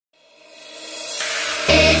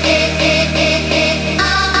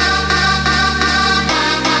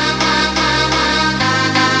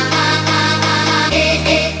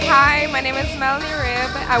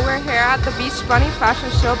We're here at the Beach Bunny Fashion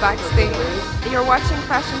Show backstage. You're watching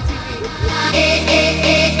Fashion TV.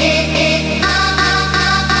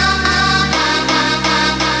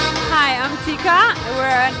 Hi, I'm Tika. We're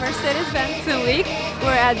at Mercedes-Benz 2 Week.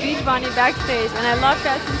 We're at Beach Bunny backstage, and I love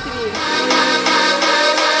Fashion TV.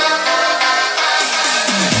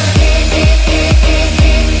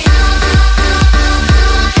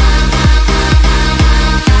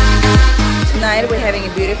 Tonight we're having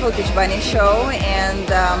a beautiful Beach Bunny show, and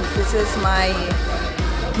this is my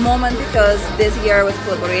moment because this year I was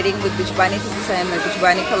collaborating with Beach Bunny to design my Beach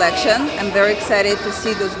Bunny collection. I'm very excited to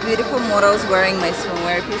see those beautiful models wearing my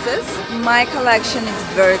swimwear pieces. My collection is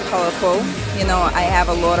very colorful. You know, I have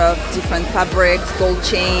a lot of different fabrics, gold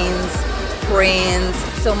chains, prints.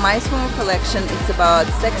 So my swimwear collection is about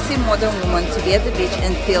sexy modern woman to be at the beach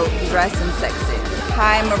and feel dressed and sexy.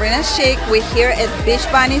 Hi, I'm Marina Sheikh. We're here at Beach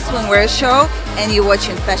Bunny Swimwear Show and you're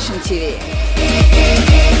watching Fashion TV.